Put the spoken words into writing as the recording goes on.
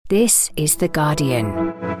This is The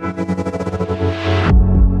Guardian.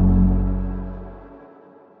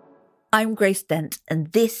 I'm Grace Dent, and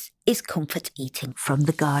this is Comfort Eating from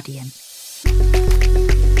The Guardian.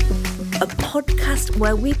 A podcast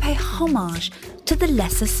where we pay homage to the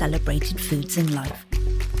lesser celebrated foods in life.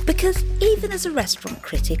 Because even as a restaurant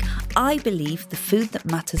critic, I believe the food that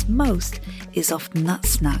matters most is often that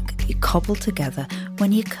snack you cobble together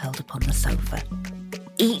when you're curled up on the sofa.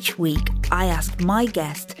 Each week, I ask my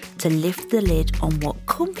guest to lift the lid on what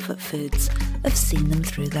comfort foods have seen them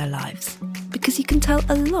through their lives. Because you can tell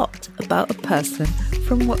a lot about a person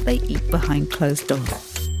from what they eat behind closed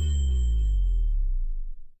doors.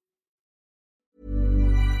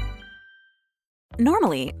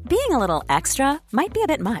 Normally, being a little extra might be a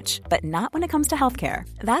bit much, but not when it comes to healthcare.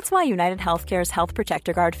 That's why United Healthcare's Health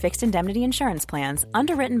Protector Guard fixed indemnity insurance plans,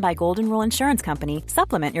 underwritten by Golden Rule Insurance Company,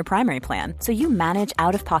 supplement your primary plan so you manage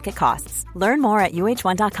out-of-pocket costs. Learn more at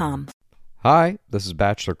uh1.com. Hi, this is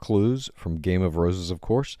Bachelor Clues from Game of Roses, of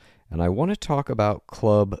course, and I want to talk about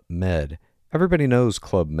Club Med. Everybody knows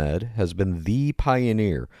Club Med has been the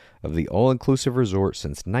pioneer of the all-inclusive resort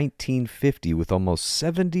since 1950, with almost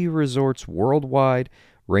 70 resorts worldwide,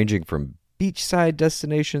 ranging from beachside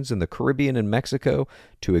destinations in the Caribbean and Mexico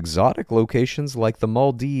to exotic locations like the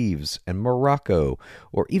Maldives and Morocco,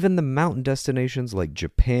 or even the mountain destinations like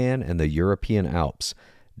Japan and the European Alps.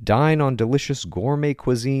 Dine on delicious gourmet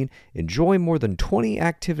cuisine, enjoy more than 20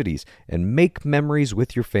 activities, and make memories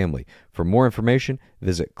with your family. For more information,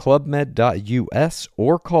 visit clubmed.us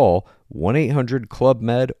or call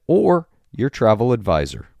 1-800-CLUB-MED or your travel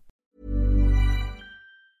advisor.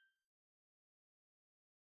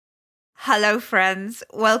 Hello, friends.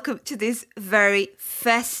 Welcome to this very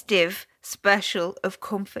festive special of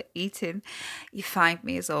Comfort Eating. You find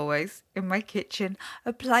me, as always, in my kitchen,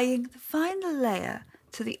 applying the final layer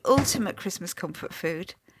to the ultimate Christmas comfort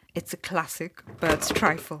food. It's a classic bird's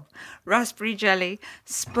trifle, raspberry jelly,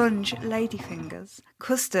 sponge ladyfingers,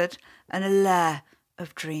 custard, and a layer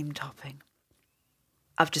of dream topping.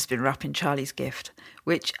 I've just been wrapping Charlie's gift,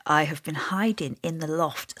 which I have been hiding in the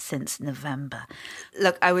loft since November.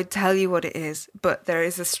 Look, I would tell you what it is, but there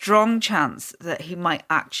is a strong chance that he might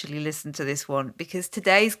actually listen to this one, because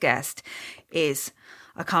today's guest is,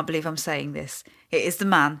 I can't believe I'm saying this, it is the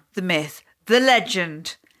man, the myth, the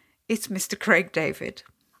legend. It's Mr. Craig David.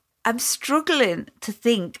 I'm struggling to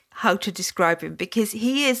think how to describe him, because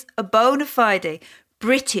he is a bona fide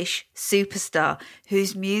British superstar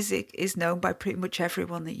whose music is known by pretty much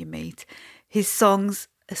everyone that you meet. His songs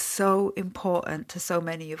are so important to so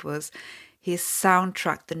many of us. He has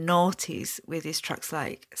soundtracked the noughties with his tracks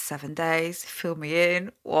like 7 Days, Fill Me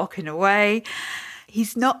In, Walking Away.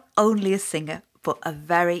 He's not only a singer, but a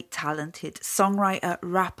very talented songwriter,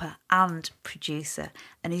 rapper and producer.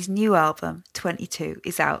 And his new album, 22,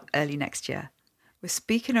 is out early next year. We're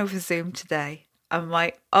speaking over Zoom today, and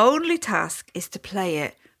my only task is to play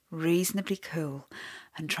it reasonably cool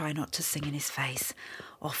and try not to sing in his face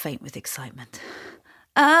or faint with excitement.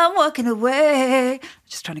 I'm walking away. I'm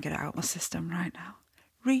just trying to get it out of my system right now.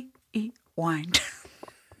 Rewind.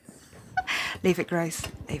 Leave it, Grace.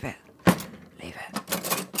 Leave it. Leave it.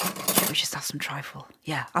 We just have some trifle.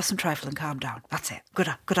 Yeah, have some trifle and calm down. That's it.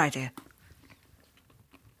 Good idea.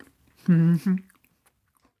 Mm-hmm.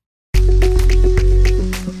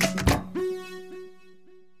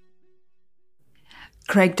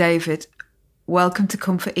 Craig David, welcome to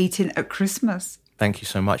Comfort Eating at Christmas. Thank you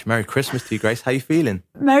so much. Merry Christmas to you, Grace. How are you feeling?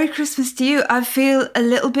 Merry Christmas to you. I feel a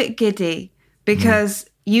little bit giddy because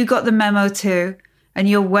you got the memo too, and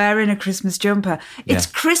you're wearing a Christmas jumper. It's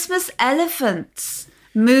Christmas elephants.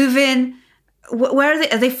 Moving, where are they?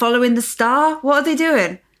 Are they following the star? What are they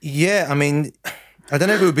doing? Yeah, I mean, I don't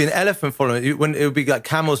know if it would be an elephant following it. When it would be like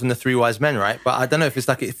camels and the three wise men, right? But I don't know if it's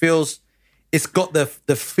like, it feels, it's got the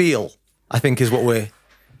feel, I think is what we're, do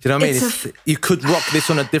you know what I mean? You could rock this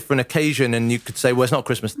on a different occasion and you could say, well, it's not a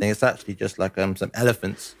Christmas thing. It's actually just like some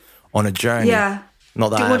elephants on a journey. Yeah. Not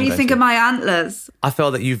that. What do you think of my antlers? I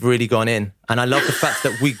felt that you've really gone in. And I love the fact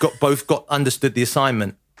that we both understood the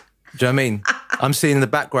assignment. Do you know what I mean? I'm seeing in the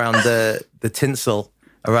background the tinsel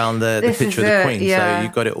around the picture of the Queen. Yeah. So you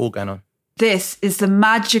got it all going on. This is the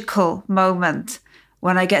magical moment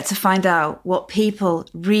when I get to find out what people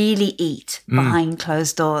really eat behind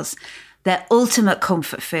closed doors. Their ultimate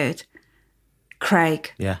comfort food.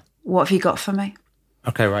 Craig, what have you got for me?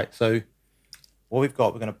 Okay, right. So what we've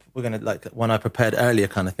got, we're gonna like one I prepared earlier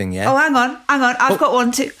kind of thing, yeah? Oh, hang on. I've got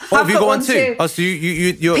one too. Have you got one too? Oh, so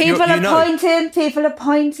you're People are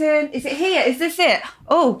pointing. Is it here? Is this it?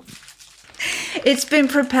 Oh, it's been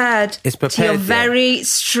prepared. It's prepared to your very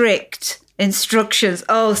strict instructions.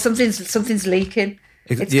 Oh, something's leaking.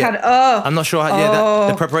 It's kind of, I'm not sure how,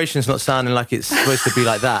 the preparation's not sounding like it's supposed to be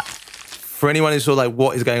like that. For anyone who's sort of like,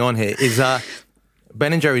 what is going on here, is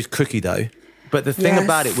Ben & Jerry's cookie dough. But the thing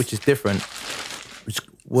about it, which is different,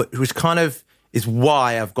 which kind of is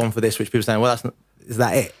why I've gone for this, which people are saying, well, is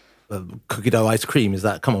that it? Cookie dough ice cream, is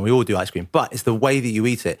that, come on, we all do ice cream. But it's the way that you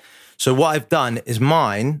eat it. So what I've done is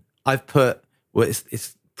I've put, well,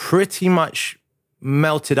 it's pretty much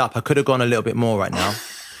melted up. I could have gone a little bit more right now.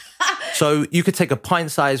 So you could take a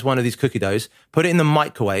pint-sized one of these cookie doughs, put it in the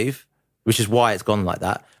microwave, which is why it's gone like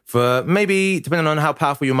that, for maybe, depending on how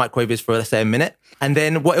powerful your microwave is, for, let's say, a minute. And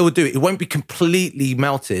then what it will do, it won't be completely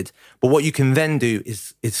melted, but what you can then do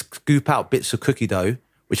is scoop out bits of cookie dough,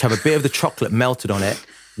 which have a bit of the chocolate melted on it,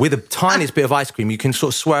 with a tiniest bit of ice cream. You can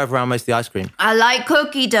sort of swerve around most of the ice cream. I like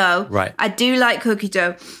cookie dough. Right. I do like cookie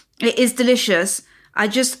dough. It is delicious. I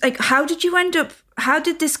just, like, how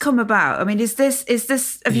did this come about? I mean, is this,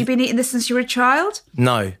 have you been eating this since you were a child?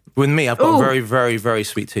 No. With me, I've got a very, very, very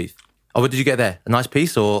sweet tooth. Oh, what did you get there? A nice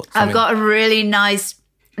piece or something? I've got a really nice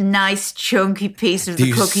chunky piece of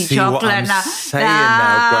the cookie chocolate. What I'm saying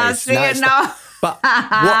now, Grace? See it now. But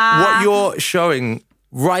what you're showing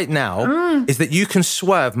right now is that you can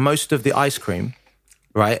swerve most of the ice cream,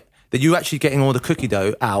 right? That you're actually getting all the cookie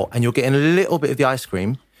dough out and you're getting a little bit of the ice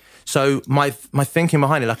cream. So my thinking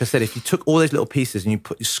behind it, like I said, if you took all those little pieces and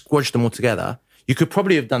you squashed them all together, you could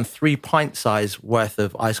probably have done 3 pint size worth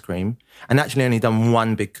of ice cream and actually only done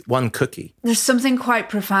one cookie. There's something quite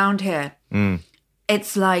profound here.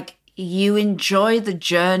 It's like you enjoy the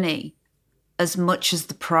journey as much as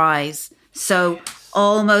the prize. So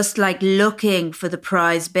almost like looking for the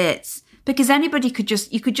prize bits. Because you could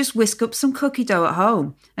just whisk up some cookie dough at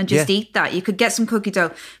home and just eat that. You could get some cookie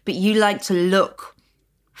dough, but you like to look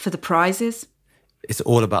for the prizes. It's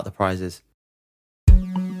all about the prizes.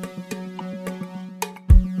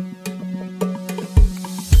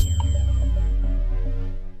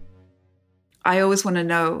 I always want to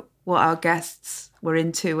know what our guests were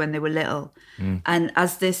into when they were little. And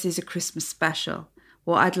as this is a Christmas special,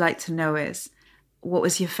 what I'd like to know is, what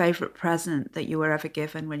was your favourite present that you were ever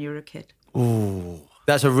given when you were a kid? Ooh,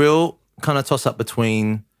 that's a real kind of toss-up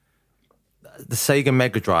between the Sega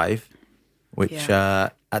Mega Drive, which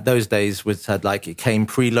at those days it came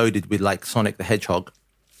preloaded with like Sonic the Hedgehog,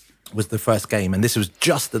 was the first game. And this was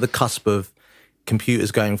just at the cusp of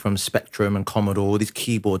computers going from Spectrum and Commodore, all these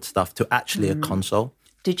keyboard stuff, to actually a console.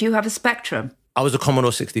 Did you have a Spectrum? I was a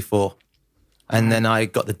Commodore 64. And then I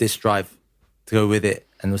got the disk drive to go with it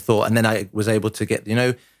and then I was able to get,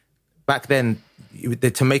 back then,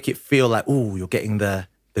 to make it feel like, you're getting the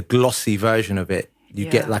glossy version of it. You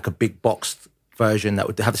get like a big boxed version that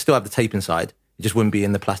would still have the tape inside. It just wouldn't be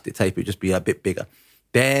in the plastic tape. It would just be a bit bigger.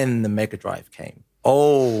 Then the Mega Drive came.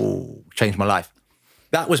 Changed my life.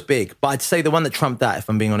 That was big. But I'd say the one that trumped that, if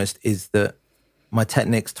I'm being honest, is my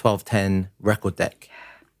Technics 1210 record deck.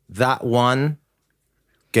 That one,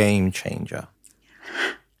 game changer.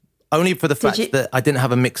 Only for the fact that I didn't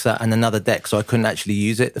have a mixer and another deck, so I couldn't actually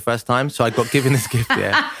use it the first time. So I got given this gift,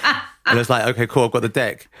 And I was like, okay, cool, I've got the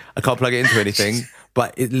deck. I can't plug it into anything,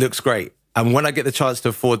 but it looks great. And when I get the chance to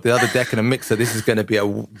afford the other deck and a mixer, this is going to be a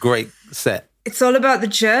great set. It's all about the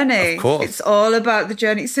journey. Of course. It's all about the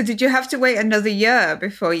journey. So did you have to wait another year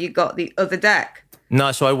before you got the other deck?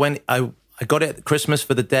 No, so I got it at Christmas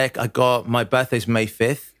for the deck. My birthday's May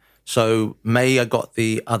 5th. So May, I got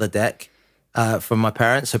the other deck from my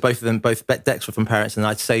parents. So both decks were from parents, and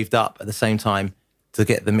I'd saved up at the same time to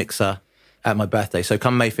get the mixer at my birthday. So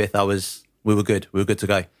come May 5th, we were good. We were good to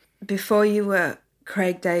go. Before you were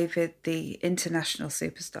Craig David, the international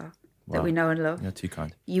superstar that we know and love. You're too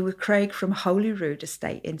kind. You were Craig from Holyrood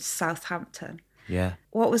Estate in Southampton. Yeah.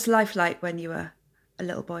 What was life like when you were a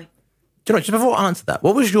little boy? Do you know, just before I answer that,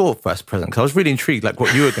 what was your first present? Because I was really intrigued, like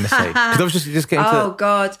what you were going to say. Because I was just getting to... Oh,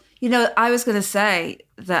 God. I was going to say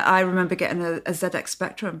that I remember getting a ZX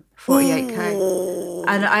Spectrum 48K. Ooh.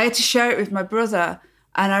 And I had to share it with my brother.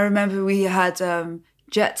 And I remember we had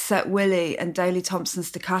Jet Set Willy and Daley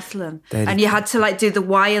Thompson's Decathlon. And you had to do the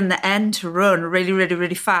Y and the N to run really, really,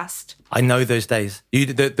 really fast. I know those days.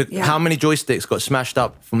 How many joysticks got smashed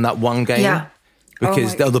up from that one game? Yeah.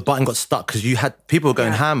 Because the button got stuck because people were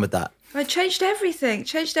going ham with that. I changed everything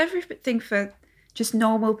for just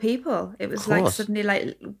normal people. It was like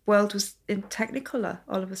suddenly world was in Technicolor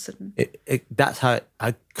all of a sudden. That's how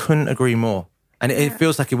I couldn't agree more. And it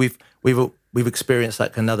feels like we've experienced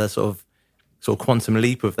like another sort of quantum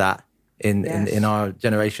leap of that in our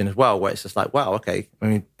generation as well, where it's just like, wow, okay. I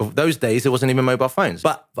mean, those days there wasn't even mobile phones.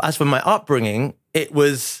 But as for my upbringing, it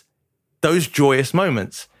was those joyous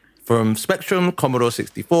moments from Spectrum, Commodore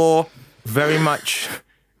 64, very much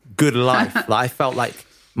good life. Like, I felt like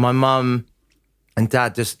my mum and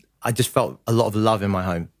dad I just felt a lot of love in my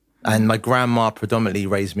home. And my grandma predominantly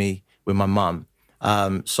raised me with my mum.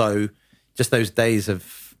 So just those days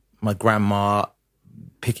of my grandma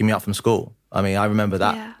picking me up from school. I mean, I remember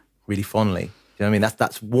that really fondly. You know what I mean?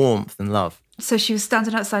 That's warmth and love. So she was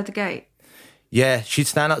standing outside the gate? Yeah, she'd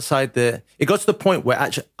stand outside it got to the point where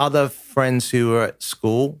actually other friends who were at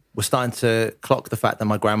school were starting to clock the fact that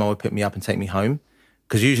my grandma would pick me up and take me home.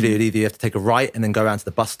 Because usually it'd either you have to take a right and then go around to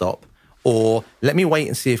the bus stop, or let me wait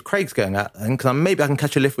and see if Craig's going out, and because maybe I can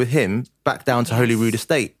catch a lift with him back down to Holyrood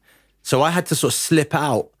Estate. So I had to sort of slip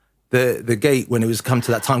out the gate when it was come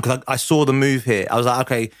to that time, because I saw the move here. I was like,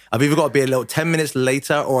 okay, I've either got to be a little 10 minutes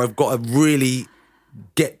later, or I've got to really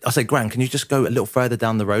I say, Gran, can you just go a little further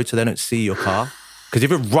down the road so they don't see your car? Because if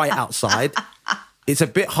you're right outside, it's a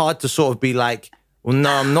bit hard to sort of be like, well, no,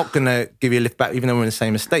 I'm not going to give you a lift back, even though we're in the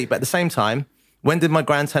same estate. But at the same time, when did my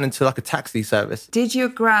gran turn into like a taxi service? Did your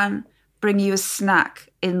gran bring you a snack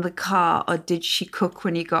in the car, or did she cook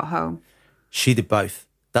when you got home? She did both.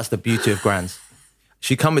 That's the beauty of grans.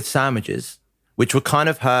 She'd come with sandwiches, which were kind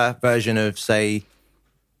of her version of, see,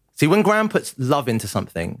 when gran puts love into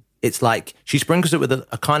something, it's like she sprinkles it with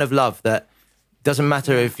a kind of love that doesn't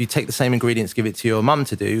matter if you take the same ingredients, give it to your mum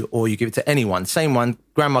to do, or you give it to anyone. Same one,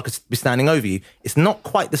 grandma could be standing over you. It's not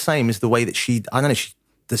quite the same as the way that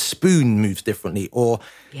the spoon moves differently, or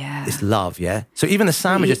it's love, yeah? So even the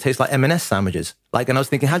sandwiches taste like M&S sandwiches. Like, and I was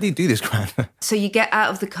thinking, how do you do this, Gran? So you get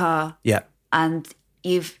out of the car. Yeah. And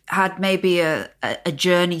you've had maybe a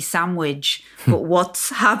journey sandwich, but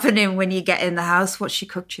what's happening when you get in the house? What she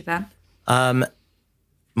cooked you then?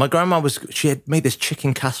 My grandma she had made this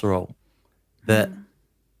chicken casserole that,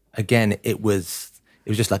 again, it was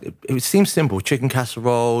just like, it seemed simple. Chicken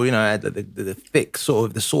casserole, you know, the thick sort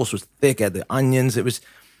of, the sauce was thick, had the onions.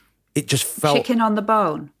 It just felt... Chicken on the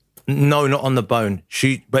bone? No, not on the bone.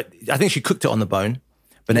 But I think she cooked it on the bone,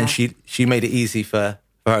 but then she made it easy for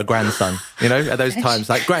her grandson, you know, at those times.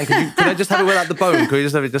 Like, Gran, can I just have it without the bone? Can we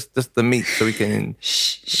just have it just the meat so we can...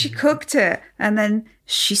 She cooked it, and then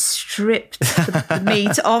she stripped the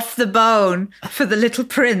meat off the bone for the little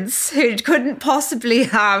prince, who couldn't possibly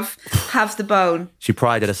have the bone. She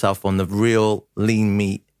prided herself on the real lean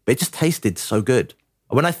meat, but it just tasted so good.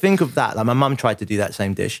 When I think of that, like, my mum tried to do that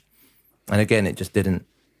same dish, and again, it just didn't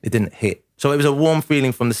hit. So it was a warm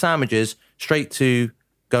feeling from the sandwiches straight to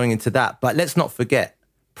going into that. But let's not forget,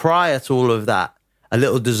 prior to all of that, a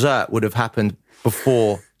little dessert would have happened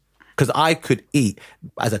before, because I could eat.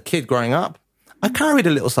 As a kid growing up, I carried a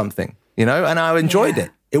little something, you know, and I enjoyed it.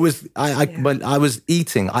 It was, when I was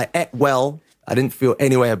eating, I ate well. I didn't feel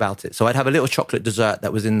any way about it. So I'd have a little chocolate dessert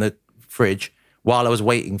that was in the fridge while I was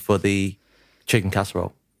waiting for the chicken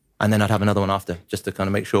casserole. And then I'd have another one after, just to kind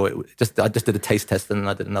of make sure I just did a taste test, and then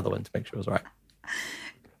I did another one to make sure it was all right.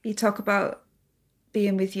 You talk about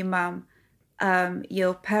being with your mum.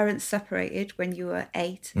 Your parents separated when you were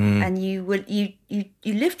 8, and you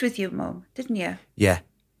lived with your mum, didn't you? Yeah.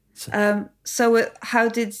 So how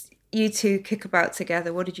did you two kick about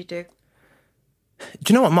together? What did you do?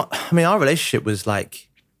 Do you know what? Our relationship was like,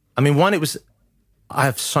 I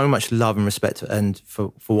have so much love and respect and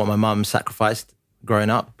for what my mum sacrificed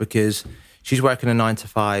growing up, because she's working a 9 to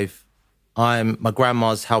 5. My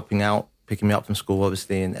grandma's helping out, picking me up from school,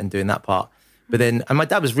 obviously, and doing that part. But then, and my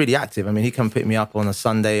dad was really active. I mean, he'd come pick me up on a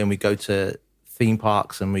Sunday, and we go to theme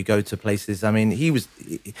parks and we go to places. I mean,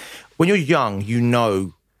 when you're young, you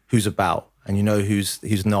know who's about and you know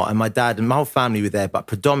who's not. And my dad and my whole family were there, but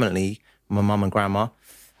predominantly my mum and grandma.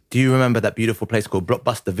 Do you remember that beautiful place called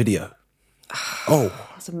Blockbuster Video? Oh.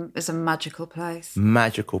 It's a magical place.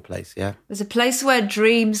 Magical place, yeah. There's a place where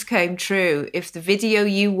dreams came true if the video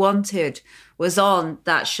you wanted was on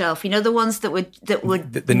that shelf. You know, the ones that were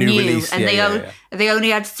the new release, and they only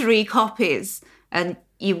had 3 copies, and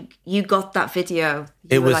you got that video.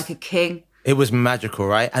 You were like a king. It was magical,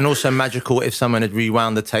 right? And also magical if someone had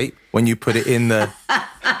rewound the tape when you put it in the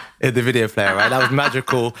video player, right? That was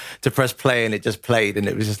magical to press play and it just played, and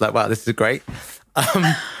it was just like, wow, this is great.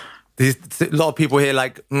 There's a lot of people here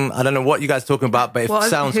like, I don't know what you guys are talking about, but it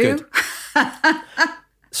sounds good.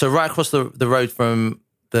 So right across the road from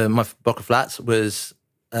my block of flats was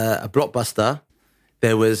a Blockbuster.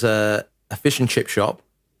 There was a fish and chip shop.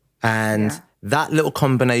 And that little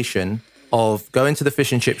combination of going to the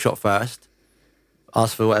fish and chip shop first,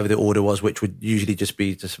 ask for whatever the order was, which would usually just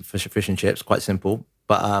be just fish and chips, quite simple.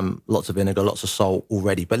 But lots of vinegar, lots of salt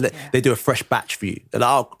already. But they do a fresh batch for you. They're like,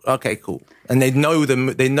 oh, okay, cool. And they know the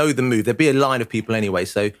move. There'd be a line of people anyway.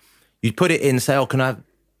 So you'd put it in, say, oh, can I have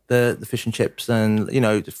the fish and chips and, you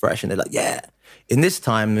know, just fresh? And they're like, yeah. In this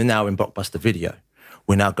time, we're now in Blockbuster Video,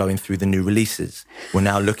 We're now going through the new releases. We're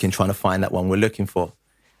now trying to find that one we're looking for.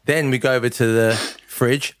 Then we go over to the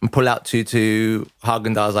fridge and pull out two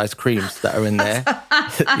Haagen-Dazs ice creams that are in there.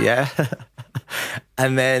 Yeah.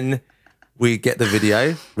 And then we get the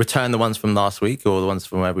video, return the ones from last week or the ones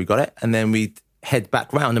from where we got it, and then we head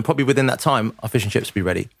back round, and probably within that time, our fish and chips will be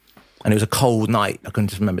ready. And it was a cold night. I can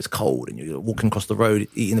just remember it's cold, and you're walking across the road,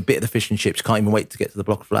 eating a bit of the fish and chips. You can't even wait to get to the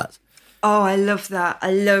block of flats. Oh, I love that.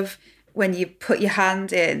 I love when you put your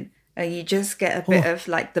hand in and you just get a bit of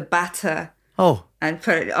like the batter. Oh. And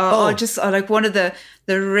put it, or just like one of the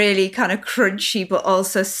really kind of crunchy but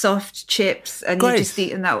also soft chips, and you're just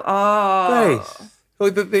eating that. Oh. Grace.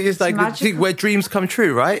 Well, it's like where dreams come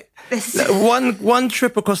true, right? One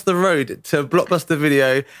trip across the road to a Blockbuster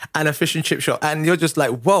Video and a fish and chip shop, and you're just like,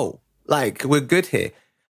 whoa, like we're good here.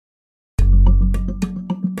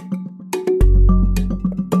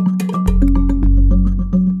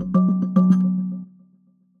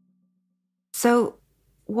 So,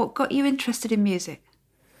 what got you interested in music?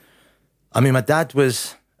 I mean, my dad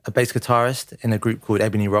was a bass guitarist in a group called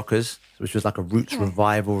Ebony Rockers, which was like a roots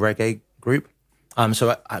revival reggae group.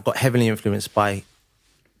 So I got heavily influenced by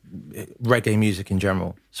reggae music in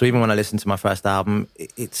general. So even when I listened to my first album,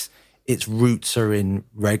 its roots are in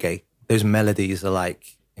reggae. Those melodies are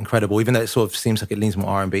like incredible, even though it sort of seems like it leans more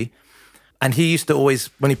R&B. And he used to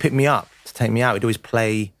always, when he picked me up to take me out, he'd always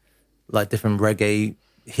play like different reggae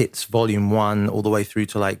hits, volume 1, all the way through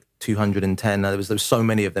to like 210. There was so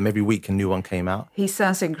many of them. Every week a new one came out. He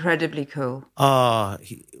sounds incredibly cool.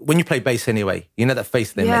 When you play bass anyway, you know that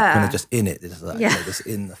face they make when they're just in it. It's like, they're just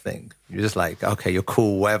in the thing. You're just like, okay, you're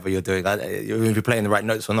cool, whatever you're doing. If you're playing the right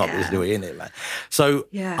notes or not, but just do it in it, man. So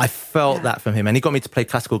I felt that from him. And he got me to play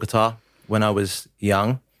classical guitar when I was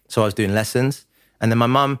young. So I was doing lessons. And then my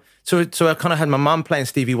mum, so I kind of had my mum playing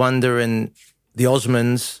Stevie Wonder and the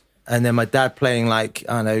Osmonds. And then my dad playing like,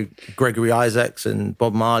 I don't know, Gregory Isaacs and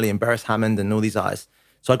Bob Marley and Beres Hammond and all these guys.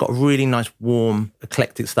 So I got really nice, warm,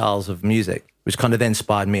 eclectic styles of music, which kind of then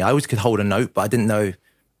inspired me. I always could hold a note, but I didn't know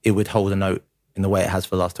it would hold a note in the way it has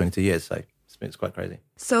for the last 22 years. So it's quite crazy.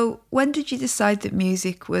 So when did you decide that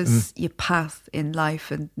music was your path in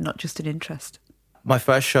life and not just an interest? My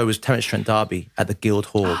first show was Terence Trent D'Arby at the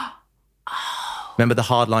Guildhall. Remember the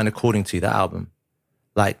Hardline According to, that album?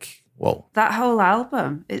 Like... Whoa. That whole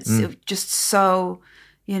album, it's just so,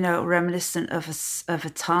 reminiscent of a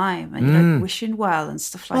time, and like Wishing Well and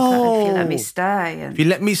stuff like that. And If You Let Me Stay. If You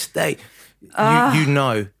Let Me Stay, you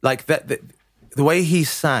know, like that. The way he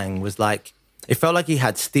sang was like, it felt like he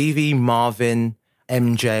had Stevie, Marvin,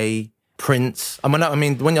 MJ, Prince. I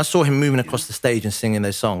mean, when I saw him moving across the stage and singing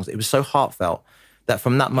those songs, it was so heartfelt that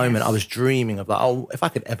from that moment I was dreaming of like, if I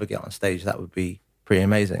could ever get on stage, that would be pretty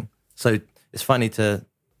amazing. So it's funny to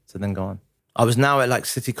then go on. I was now at like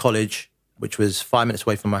City College, which was 5 minutes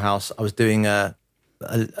away from my house. I was doing a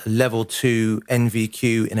level 2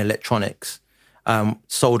 NVQ in electronics,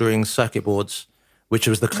 soldering circuit boards, which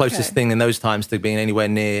was the closest thing in those times to being anywhere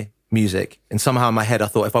near music. And somehow in my head, I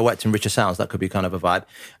thought if I worked in Richer Sounds, that could be kind of a vibe.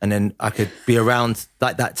 And then I could be around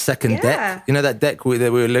like that second deck, that deck that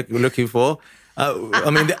we were looking for. I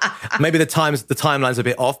mean, maybe the timeline's a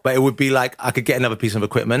bit off, but it would be like I could get another piece of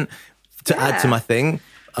equipment to add to my thing.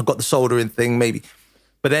 I got the soldering thing, maybe.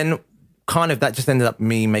 But then kind of that just ended up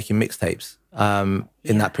me making mixtapes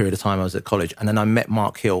in that period of time I was at college. And then I met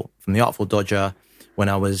Mark Hill from the Artful Dodger when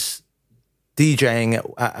I was DJing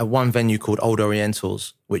at one venue called Old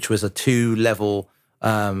Orientals, which was a 2-level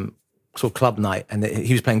sort of club night. And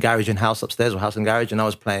he was playing garage and house upstairs, or house and garage, and I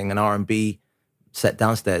was playing an R&B set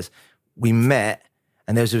downstairs. We met,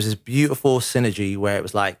 and there was this beautiful synergy where it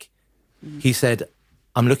was like, he said,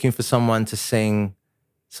 I'm looking for someone to sing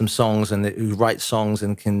some songs and who writes songs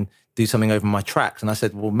and can do something over my tracks. And I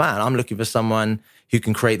said, well, man, I'm looking for someone who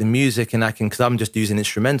can create the music and because I'm just using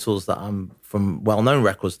instrumentals that I'm from well-known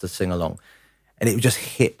records to sing along. And it just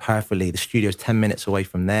hit perfectly. The studio's 10 minutes away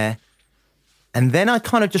from there. And then I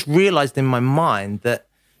kind of just realized in my mind that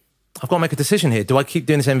I've got to make a decision here. Do I keep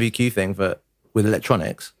doing this MVQ thing with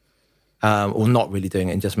electronics or not really doing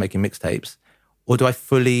it and just making mixtapes? Or do I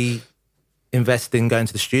fully invest in going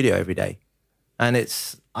to the studio every day? And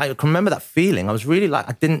I can remember that feeling. I was really like,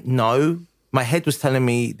 I didn't know. My head was telling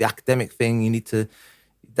me the academic thing,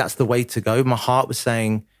 that's the way to go. My heart was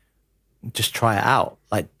saying, just try it out.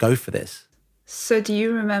 Like, go for this. So do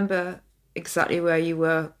you remember exactly where you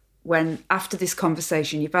were when, after this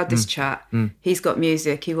conversation, you've had this chat, he's got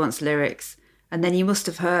music, he wants lyrics, and then you must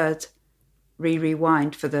have heard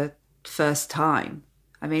Rewind for the first time.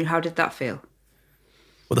 I mean, how did that feel?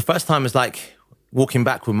 Well, the first time was like walking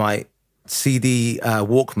back with my CD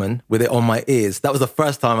Walkman with it on my ears. That was the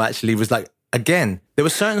first time I actually was like again, there were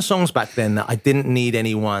certain songs back then that I didn't need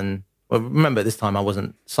anyone. Well, remember at this time I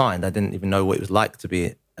wasn't signed. I didn't even know what it was like to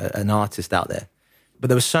be an artist out there. But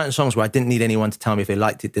there were certain songs where I didn't need anyone to tell me if they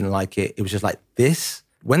liked it, didn't like it. It was just like this.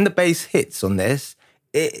 When the bass hits on this,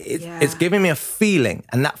 it's giving me a feeling.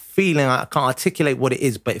 And that feeling, I can't articulate what it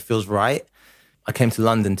is, but it feels right. I came to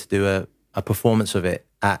London to do a performance of it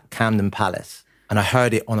at Camden Palace. And I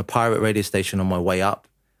heard it on a pirate radio station on my way up.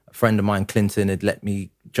 A friend of mine, Clinton, had let me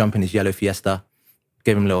jump in his yellow Fiesta,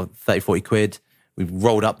 gave him a little 30, 40 quid. We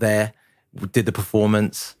rolled up there, we did the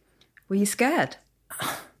performance. Were you scared?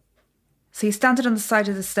 So you standing on the side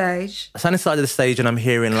of the stage. I stand on the side of the stage and I'm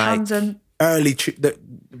hearing like early,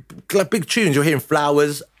 like big tunes. You're hearing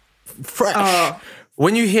Flowers, fresh. Oh.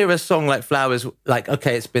 When you hear a song like Flowers, like,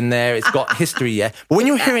 okay, it's been there, it's got history, yeah. But when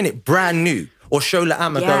you're hearing it brand new, or Shola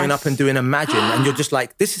Amma going up and doing Imagine, and you're just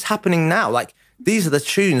like, this is happening now. Like, these are the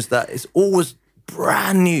tunes that is always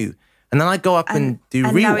brand new. And then I go up and do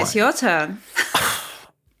Rewind. And now it's your turn.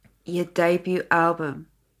 Your debut album,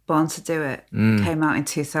 Born to Do It, came out in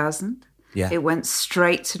 2000. Yeah. It went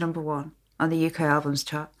straight to number 1 on the UK albums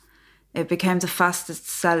chart. It became the fastest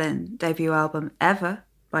selling debut album ever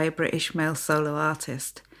by a British male solo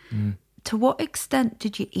artist. To what extent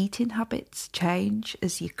did your eating habits change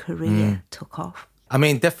as your career took off? I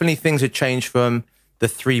mean, definitely things had changed from the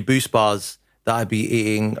 3 Boost bars that I'd be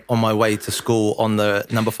eating on my way to school on the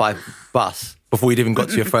number 5 bus before you'd even got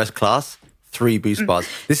to your first class. 3 Boost bars.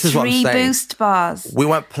 This is what I'm saying. 3 Boost bars. We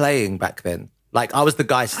weren't playing back then. Like, I was the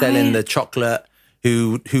guy selling the chocolate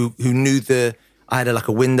who knew I had like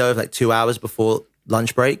a window of like 2 hours before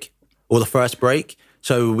lunch break or the first break.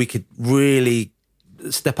 So we could really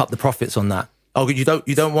step up the profits on that. Oh, you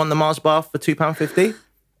don't want the Mars bar for £2.50?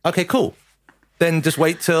 Okay, cool. Then just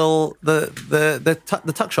wait till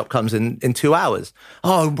the tuck shop comes in 2 hours.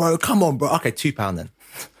 Oh, bro, come on, bro. Okay, £2 then.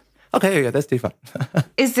 Okay, yeah, that's £2.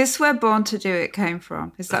 Is this where Born to Do It came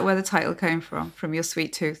from? Is that where the title came from your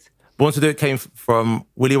sweet tooth? Born to Do It came from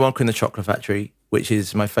Willy Wonka and the Chocolate Factory, which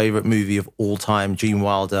is my favourite movie of all time. Gene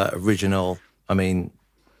Wilder, original. I mean,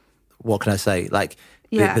 what can I say? Like,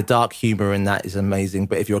 the dark humour in that is amazing.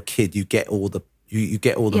 But if you're a kid, you get all the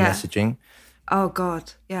messaging. Oh,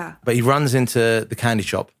 God, yeah. But he runs into the candy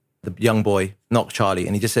shop, the young boy, not Charlie,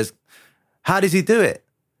 and he just says, how does he do it?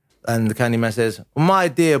 And the candy man says, my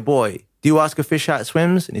dear boy, do you ask a fish how it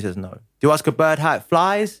swims? And he says, no. Do you ask a bird how it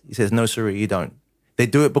flies? He says, no, sirree, you don't. They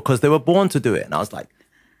do it because they were born to do it. And I was like,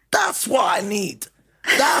 that's what I need.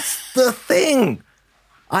 That's the thing.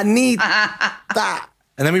 I need that.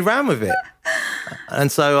 And then we ran with it.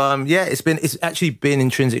 And so, it's actually been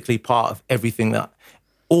intrinsically part of everything that,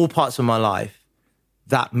 all parts of my life,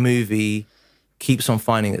 that movie keeps on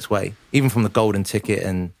finding its way, even from the Golden Ticket.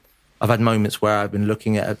 And I've had moments where I've been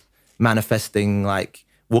looking at manifesting, like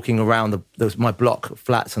walking around my block of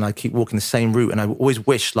flats, and I keep walking the same route. And I always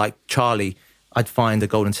wish, like Charlie, I'd find a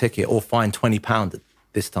Golden Ticket or find £20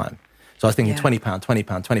 this time. So I was thinking £20, £20,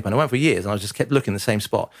 £20. I went for years and I just kept looking in the same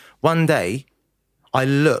spot. One day, I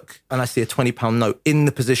look and I see a £20 note in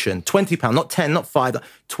the position, £20, not 10, not 5,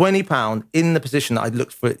 £20 in the position that I'd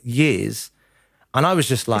looked for years. And I was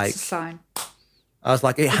just like, it's a sign. I was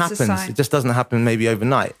like, it happens. It just doesn't happen maybe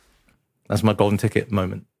overnight. That's my Golden Ticket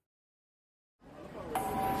moment.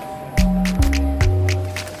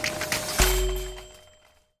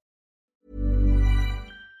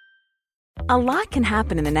 A lot can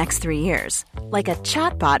happen in the next 3 years. Like a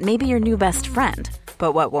chatbot may be your new best friend.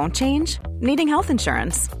 But what won't change? Needing health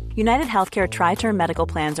insurance. United Healthcare Tri-Term Medical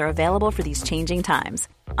Plans are available for these changing times.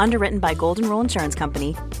 Underwritten by Golden Rule Insurance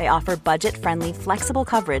Company, they offer budget-friendly, flexible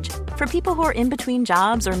coverage for people who are in between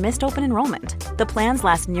jobs or missed open enrollment. The plans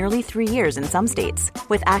last nearly 3 years in some states,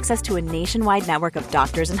 with access to a nationwide network of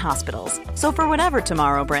doctors and hospitals. So for whatever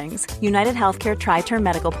tomorrow brings, United Healthcare Tri-Term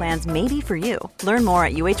Medical Plans may be for you. Learn more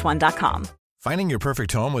at uh1.com. Finding your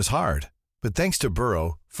perfect home was hard, but thanks to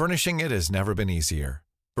Burrow, furnishing it has never been easier.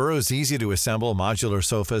 Burrow's easy-to-assemble modular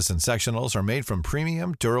sofas and sectionals are made from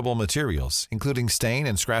premium, durable materials, including stain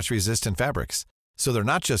and scratch-resistant fabrics. So they're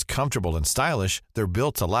not just comfortable and stylish, they're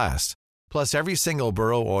built to last. Plus, every single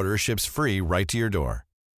Burrow order ships free right to your door.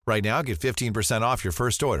 Right now, get 15% off your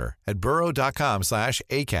first order at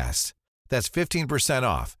burrow.com/ACAST. That's 15%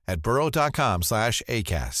 off at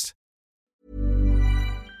burrow.com/ACAST.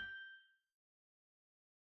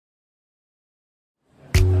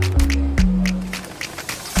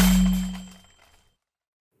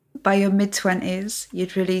 By your mid-20s,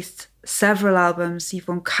 you'd released several albums, you've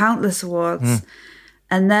won countless awards.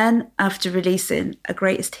 And then after releasing a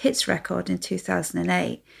greatest hits record in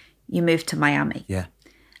 2008, you moved to Miami. Yeah.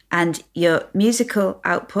 And your musical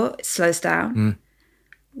output slows down.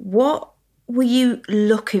 What were you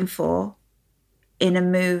looking for in a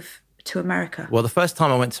move to America? Well, the first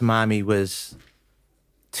time I went to Miami was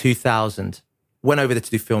 2000. Went over there to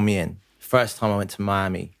do Fill Me In. First time I went to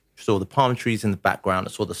Miami, saw the palm trees in the background.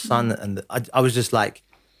 I saw the sun, and I was just like,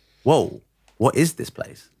 whoa, what is this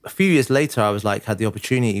place? A few years later, I was like, had the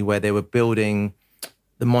opportunity where they were building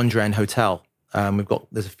the Mondrian Hotel.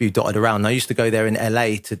 There's a few dotted around. And I used to go there in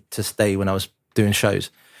LA to stay when I was doing shows.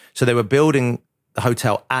 So they were building the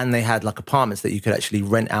hotel and they had like apartments that you could actually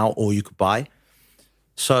rent out or you could buy.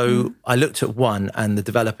 So I looked at one and the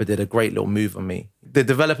developer did a great little move on me. The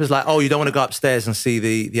developer's like, oh, you don't want to go upstairs and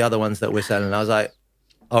see the other ones that we're selling. And I was like,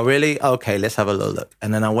 oh, really? Okay, let's have a little look.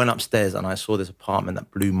 And then I went upstairs and I saw this apartment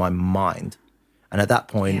that blew my mind. And at that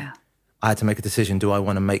point, I had to make a decision. Do I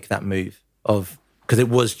want to make that move? Because it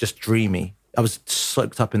was just dreamy. I was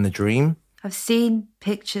soaked up in the dream. I've seen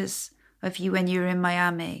pictures of you when you were in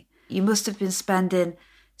Miami. You must have been spending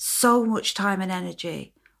so much time and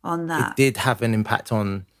energy on that. It did have an impact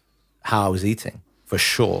on how I was eating, for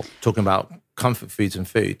sure. Talking about comfort foods and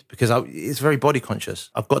food, because it's very body conscious.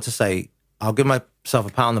 I've got to say, I'll give myself a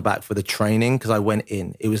pat on the back for the training, because I went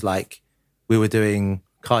in. It was like we were doing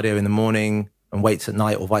cardio in the morning and weights at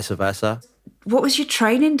night or vice versa. What was your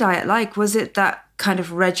training diet like? Was it that kind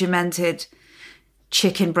of regimented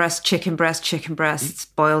chicken breasts,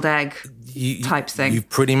 boiled egg type thing? You've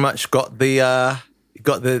pretty much got the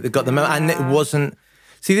and it wasn't.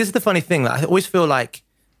 See, this is the funny thing that I always feel like,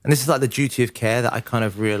 and this is like the duty of care that I kind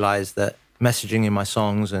of realized that messaging in my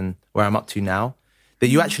songs and where I'm up to now, that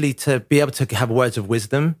you actually, to be able to have words of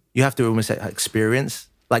wisdom, you have to almost say experience.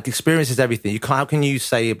 Like experience is everything. How can you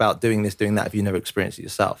say about doing this, doing that if you never experienced it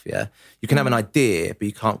yourself? Yeah, you can have an idea, but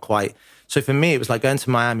you can't quite. So for me, it was like going to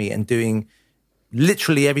Miami and doing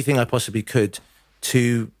literally everything I possibly could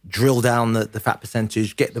to drill down the fat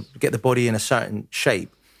percentage, get the body in a certain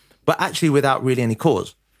shape, but actually without really any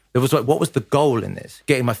cause. It was like, what was the goal in this?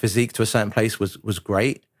 Getting my physique to a certain place was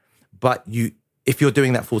great, but if you're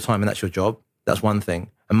doing that full time and that's your job, that's one thing.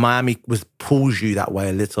 And Miami pulls you that way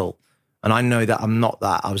a little. And I know that I'm not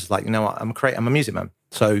that. I was like, you know what, I'm a music man.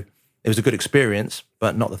 So it was a good experience,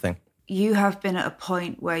 but not the thing. You have been at a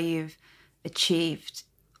point where you've achieved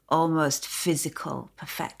almost physical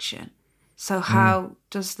perfection. So how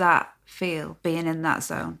does that feel, being in that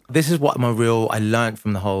zone? This is what I learned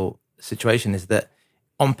from the whole situation, is that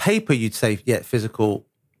on paper you'd say, yeah, physical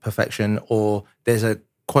perfection, or there's a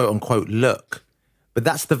quote unquote look. But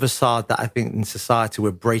that's the facade that I think in society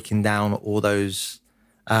we're breaking down all those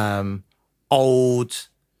old,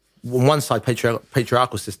 on one side,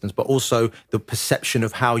 patriarchal systems, but also the perception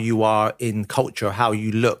of how you are in culture, how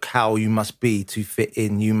you look, how you must be to fit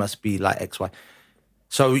in, you must be like X, Y.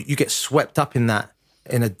 So you get swept up in that,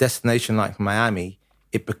 in a destination like Miami,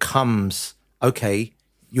 it becomes, okay,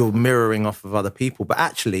 you're mirroring off of other people. But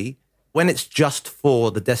actually, when it's just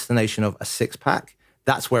for the destination of a six-pack,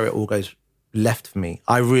 that's where it all goes left for me.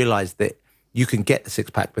 I realized that you can get the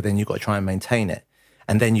six-pack, but then you've got to try and maintain it.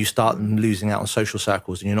 And then you start losing out on social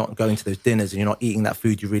circles and you're not going to those dinners and you're not eating that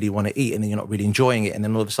food you really want to eat and then you're not really enjoying it. And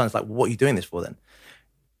then all of a sudden it's like, well, what are you doing this for then?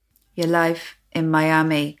 Your life in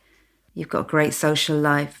Miami, you've got a great social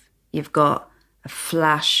life. You've got a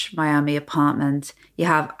flash Miami apartment. You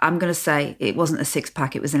have, I'm going to say, it wasn't a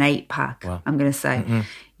six-pack, it was an eight-pack. Wow. I'm going to say. Mm-hmm.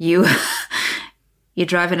 You're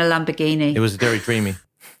driving a Lamborghini. It was very dreamy.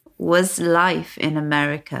 Was life in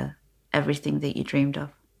America everything that you dreamed of?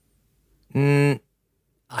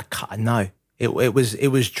 I can't, no. It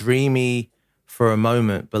was dreamy for a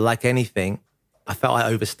moment, but like anything, I felt I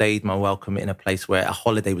overstayed my welcome in a place where a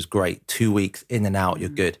holiday was great. 2 weeks in and out, you're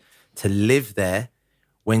good. To live there,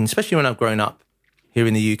 especially when I've grown up here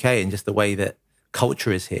in the UK and just the way that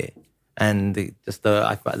culture is here, and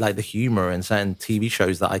I like the humor and certain TV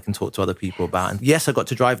shows that I can talk to other people about. And yes, I got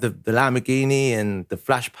to drive the Lamborghini and the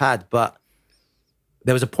flash pad, but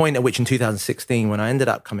there was a point at which in 2016 when I ended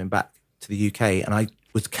up coming back to the UK and I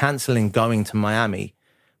was cancelling going to Miami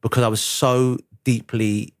because I was so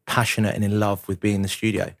deeply passionate and in love with being in the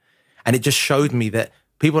studio. And it just showed me that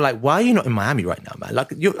people are like, why are you not in Miami right now, man?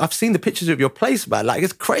 Like, I've seen the pictures of your place, man. Like,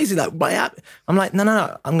 it's crazy. Like, Miami. I'm like,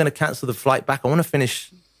 no. I'm going to cancel the flight back. I want to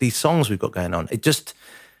finish these songs we've got going on.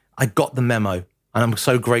 I got the memo and I'm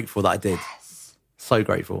so grateful that I did. Yes. So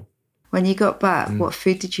grateful. When you got back, what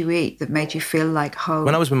food did you eat that made you feel like home?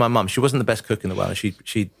 When I was with my mum, she wasn't the best cook in the world.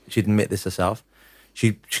 She'd admit this herself.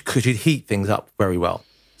 She'd heat things up very well.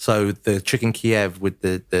 So the chicken Kiev with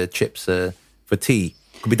the chips for tea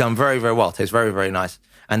could be done very, very well. Tastes very, very nice.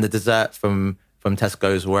 And the dessert from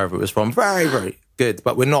Tesco's or wherever it was from, very, very good.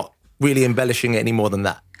 But we're not really embellishing it any more than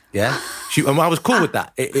that. Yeah. And I was cool with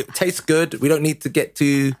that. It tastes good. We don't need to get to,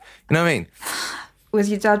 you know what I mean? Was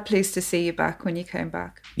your dad pleased to see you back when you came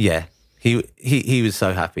back? Yeah. He was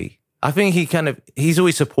so happy. I think he's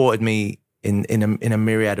always supported me in a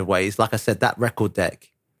myriad of ways. Like I said, that record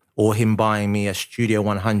deck, or him buying me a Studio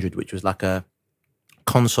 100, which was like a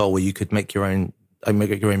console where you could make your own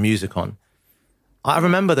music on. I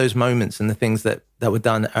remember those moments and the things that were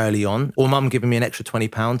done early on. Or mum giving me an extra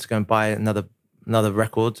 £20 to go and buy another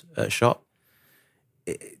record at a shop.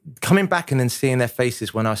 Coming back and then seeing their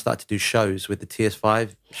faces when I started to do shows with the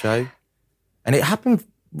TS5 show. And it happened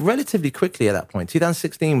relatively quickly at that point.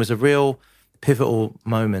 2016 was a real pivotal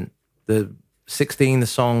moment. The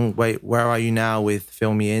song, Where Are You Now with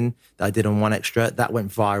Fill Me In, that I did on 1Xtra, that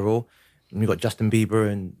went viral. And we got Justin Bieber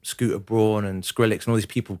and Scooter Braun and Skrillex and all these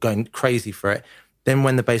people going crazy for it. Then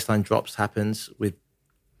When the Bassline Drops happens with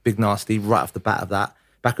Big Nasty right off the back of that.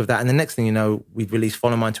 And the next thing you know, we released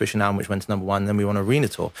Follow My Intuition album, which went to #1, and then we went on an arena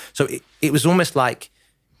tour. So it was almost like,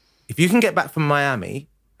 if you can get back from Miami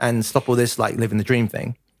and stop all this like living the dream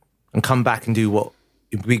thing and come back and do what,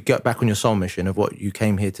 we get back on your soul mission of what you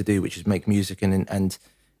came here to do, which is make music and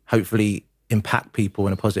hopefully impact people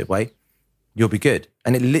in a positive way, you'll be good.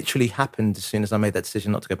 And it literally happened as soon as I made that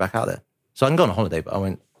decision not to go back out there. So I can go on a holiday, but I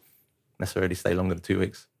won't necessarily stay longer than 2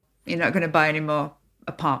 weeks. You're not going to buy any more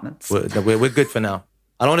apartments? We're good for now.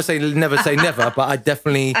 I don't want to say never, but I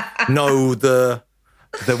definitely know the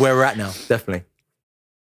where we're at now, definitely.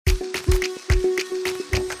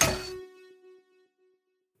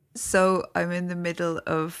 So I'm in the middle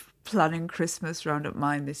of planning Christmas round at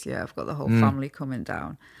mine this year. I've got the whole family coming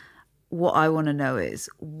down. What I want to know is,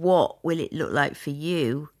 what will it look like for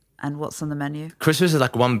you and what's on the menu? Christmas is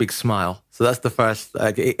like one big smile. So that's the first,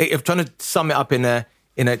 if I'm trying to sum it up in an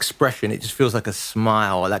expression, it just feels like a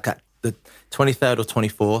smile. Like at the 23rd or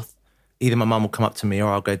 24th, either my mum will come up to me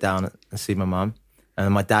or I'll go down and see my mum.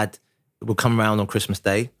 And my dad will come around on Christmas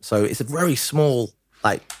Day. So it's a very small,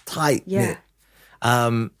 like tight knit.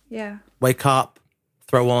 Wake up,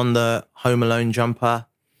 throw on the Home Alone jumper.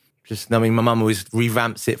 My mum always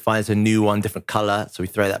revamps it, finds a new one, different colour. So we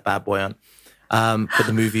throw that bad boy on, put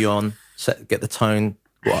the movie on, get the tone.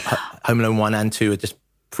 Home Alone 1 and 2 are just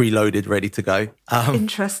preloaded, ready to go.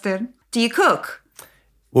 Interesting. Do you cook?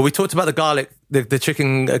 Well, we talked about the garlic, the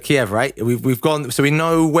chicken Kiev, right? We've gone, so we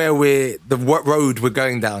know what road we're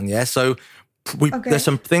going down, yeah? So there's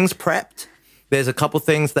some things prepped. There's a couple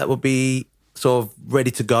things that will be sort of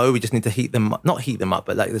ready to go. We just need to not heat them up,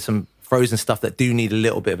 but like there's some frozen stuff that do need a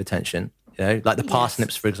little bit of attention. You know, like the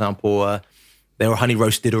parsnips, for example, they were honey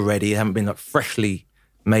roasted already. They haven't been like freshly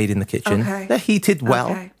made in the kitchen. Okay. They're heated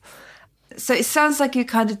well. Okay. So it sounds like you're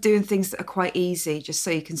kind of doing things that are quite easy just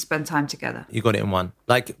so you can spend time together. You got it in one.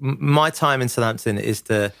 Like my time in Southampton is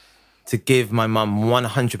to give my mum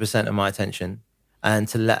 100% of my attention and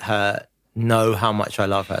to let her know how much I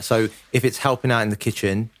love her. So if it's helping out in the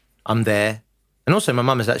kitchen, I'm there. And also my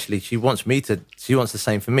mum is actually, she wants the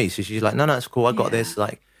same for me. So she's like, no, it's cool. I got this.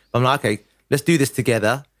 Like, I'm like, okay, let's do this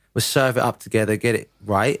together. We'll serve it up together, get it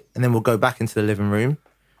right. And then we'll go back into the living room.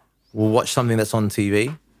 We'll watch something that's on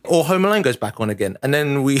TV. Or Home Alone goes back on again. And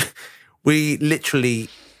then we literally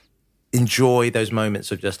enjoy those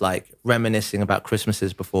moments of just like reminiscing about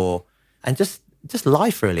Christmases before and just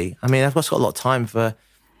life, really. I mean, I've got a lot of time for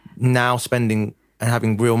now spending and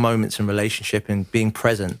having real moments in relationship and being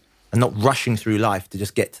present and not rushing through life to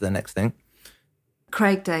just get to the next thing.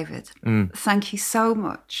 Craig David, thank you so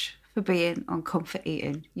much for being on Comfort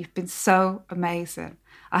Eating. You've been so amazing.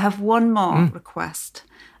 I have one more request.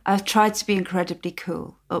 I've tried to be incredibly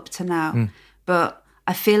cool up to now, but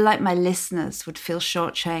I feel like my listeners would feel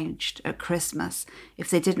shortchanged at Christmas if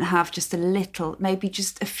they didn't have just a little, maybe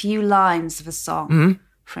just a few lines of a song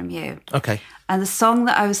from you. Okay. And the song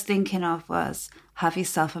that I was thinking of was Have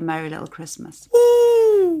Yourself a Merry Little Christmas.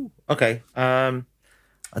 Woo! Okay. I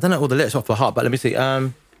don't know all the lyrics off the heart, but let me see.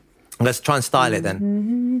 Let's try and style it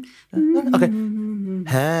then. Okay.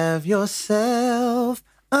 Have yourself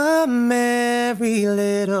a merry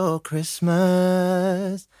little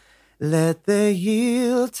Christmas. Let the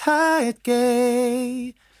Yuletide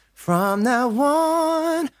gay. From now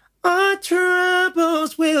on, our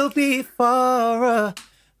troubles will be far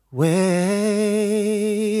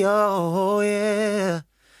away. Oh, yeah.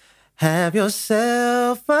 Have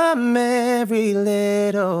yourself a merry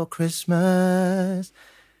little Christmas.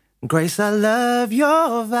 Grace, I love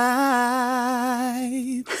your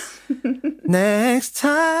vibe. Next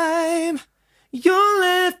time, you'll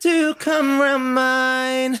have to come round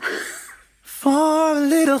mine for a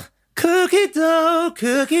little cookie dough,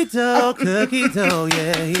 yeah.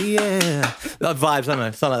 Vibes, I don't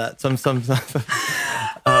know, something like that.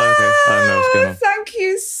 going on. Thank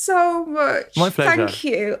you so much. My pleasure. Thank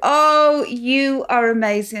you. Oh, you are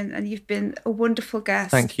amazing, and you've been a wonderful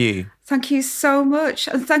guest. Thank you. Thank you so much,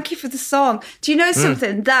 and thank you for the song. Do you know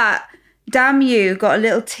something? That Damn You got a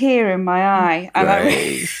little tear in my eye.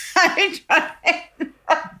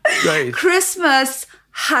 Great. Christmas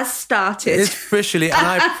has started. It's officially, and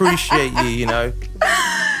I appreciate you, you know.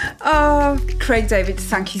 Oh, Craig David,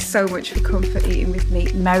 thank you so much for comfort eating with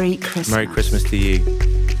me. Merry Christmas. Merry Christmas to you.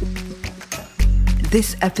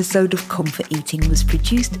 This episode of Comfort Eating was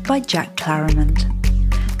produced by Jack Clarimond.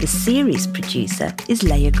 The series producer is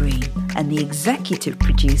Leia Green, and the executive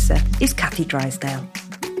producer is Kathy Drysdale.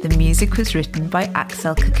 The music was written by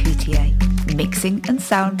Axel Kakoutié. Mixing and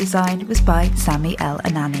sound design was by Sami El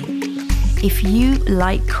Anani. If you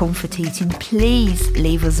like comfort eating, please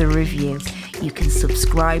leave us a review. You can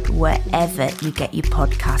subscribe wherever you get your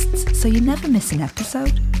podcasts so you never miss an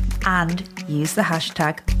episode. And use the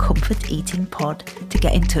hashtag ComfortEatingPod to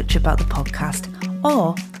get in touch about the podcast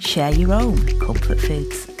or share your own comfort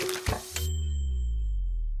foods.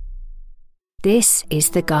 This is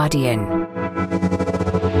The Guardian.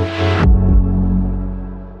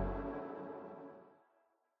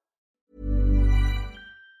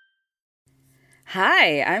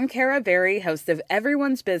 Hi, I'm Cara Berry, host of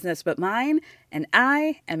Everyone's Business But Mine, and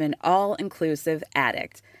I am an all-inclusive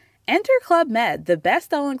addict. Enter Club Med, the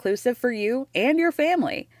best all-inclusive for you and your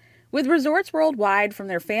family. With resorts worldwide, from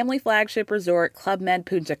their family flagship resort, Club Med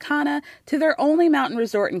Punta Cana, to their only mountain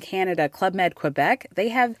resort in Canada, Club Med Quebec, they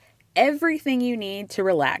have everything you need to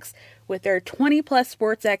relax. With their 20-plus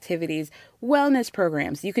sports activities, wellness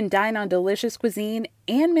programs, you can dine on delicious cuisine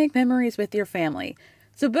and make memories with your family.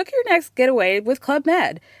 So book your next getaway with Club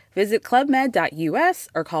Med. Visit clubmed.us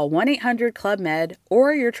or call 1-800-CLUB-MED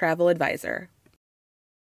or your travel advisor.